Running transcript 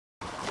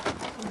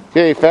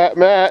Okay, Fat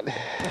Matt,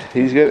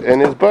 he's good,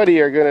 and his buddy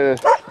are gonna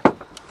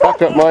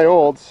fuck up my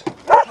olds.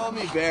 Call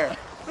me Bear.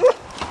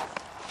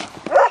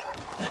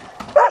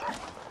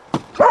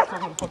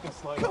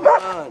 Come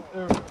on.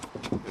 You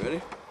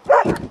ready?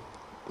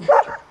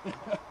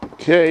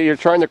 Okay, you're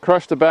trying to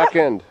crush the back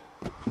end.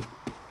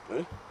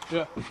 Ready?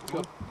 Yeah.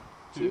 1,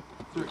 2,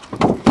 3.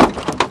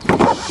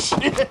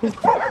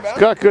 It's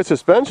got good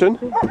suspension.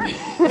 That's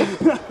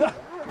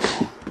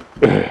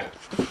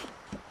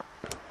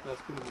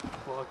gonna be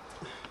fucked.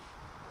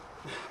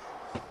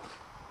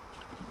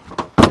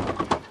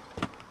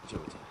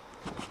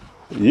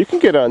 You can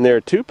get on there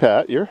too,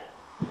 Pat. You're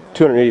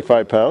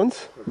 285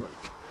 pounds.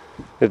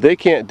 If they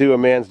can't do a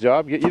man's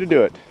job, get you to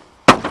do it.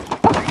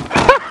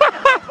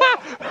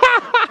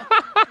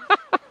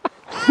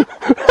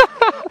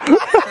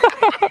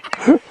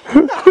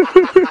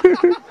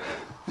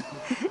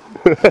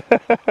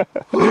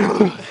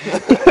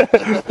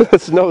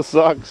 Snow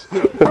sucks.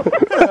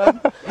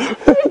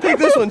 Take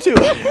this one too.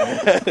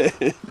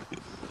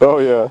 Oh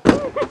yeah.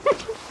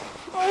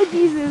 Oh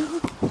Jesus.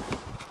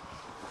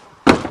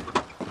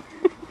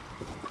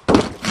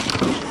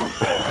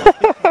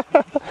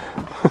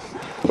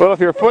 Well, if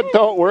your foot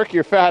don't work,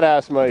 your fat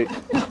ass might.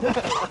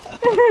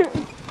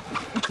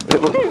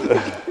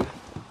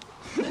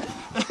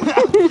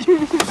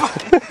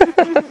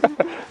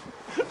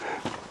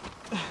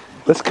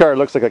 This car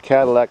looks like a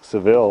Cadillac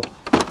Seville.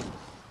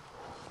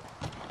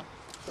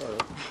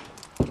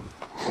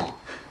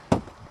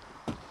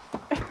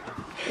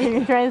 You're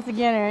gonna try this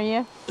again, are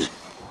you?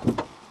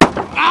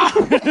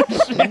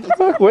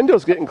 Look,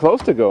 window's getting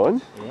close to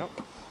going. Yep.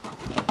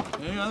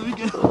 Hang on, let me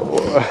get.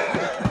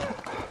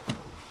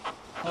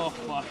 Oh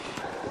fuck.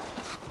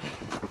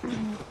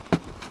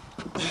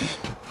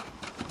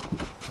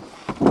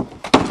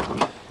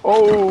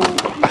 Oh!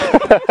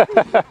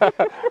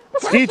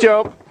 Ski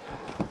jump.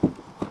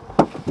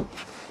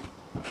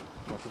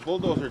 Well, if the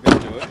bulldozer can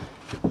do it.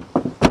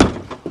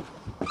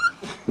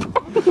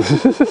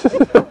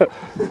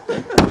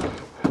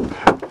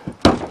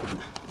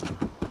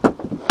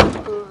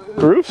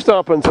 Roof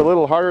stomping's a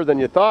little harder than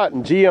you thought,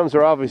 and GMs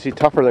are obviously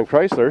tougher than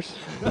Chryslers.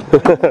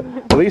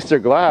 At least they're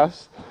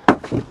glass.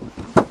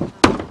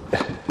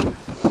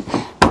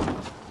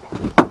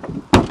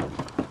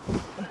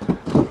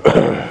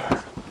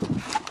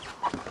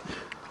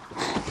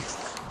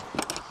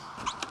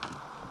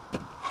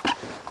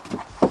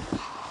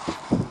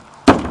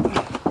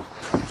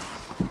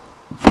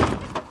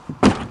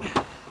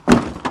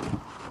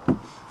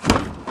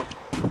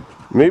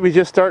 Maybe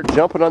just start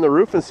jumping on the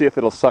roof and see if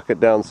it'll suck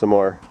it down some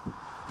more.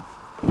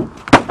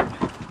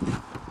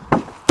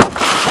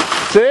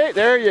 See,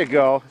 there you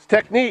go. It's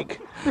technique.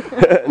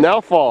 Now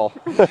fall.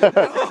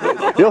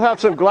 You'll have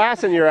some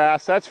glass in your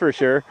ass, that's for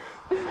sure.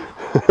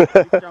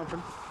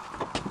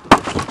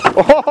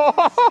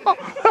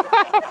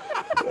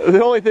 The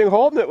only thing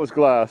holding it was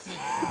glass.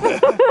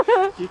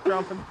 Keep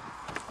jumping.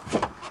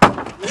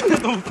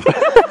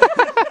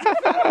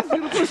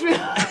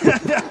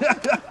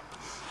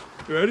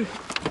 You ready?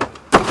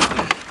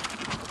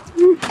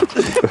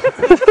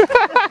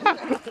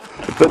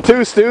 The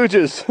Two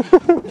Stooges.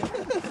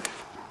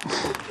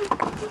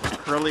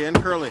 Curly and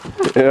curly.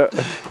 Yeah.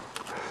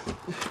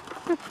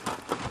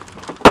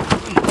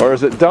 Or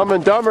is it Dumb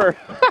and Dumber?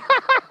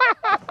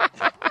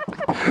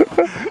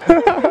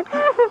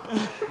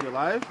 You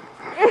alive?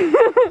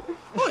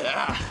 Oh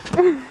yeah.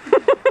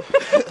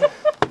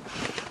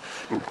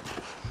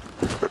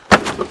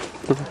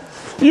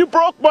 You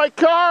broke my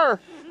car!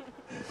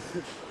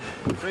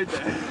 Right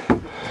there.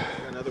 Got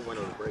another one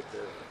on the brake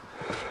there.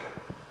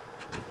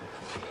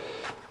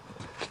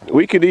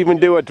 We could even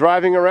do a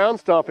driving around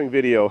stomping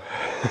video.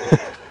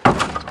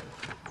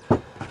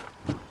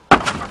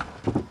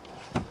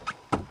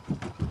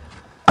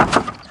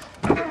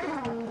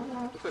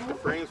 Looks like the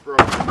frame's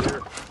broken right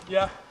there.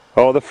 Yeah.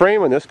 Oh, the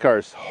frame on this car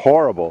is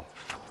horrible.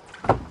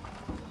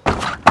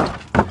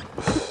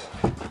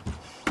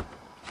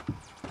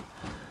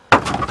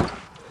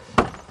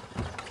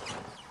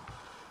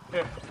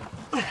 Here.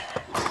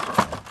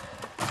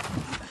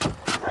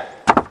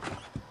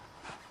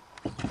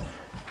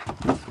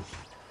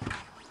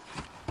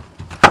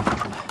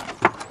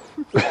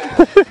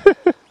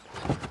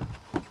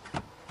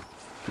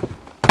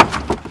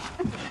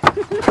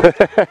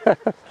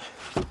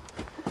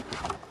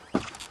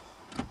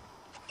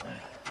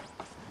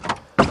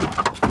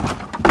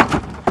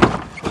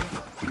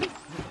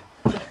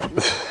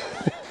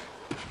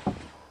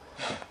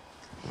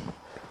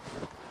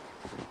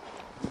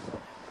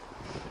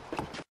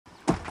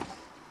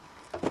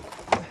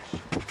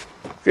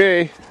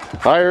 Okay,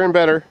 higher and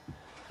better.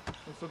 I'm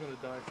still gonna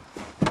die.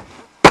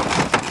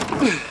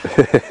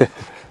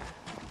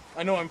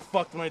 I know I'm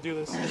fucked when I do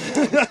this.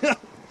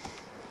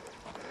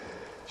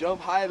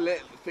 Jump high, lean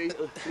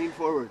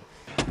forward.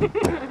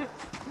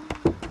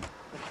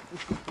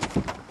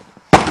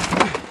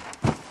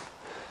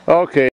 Okay.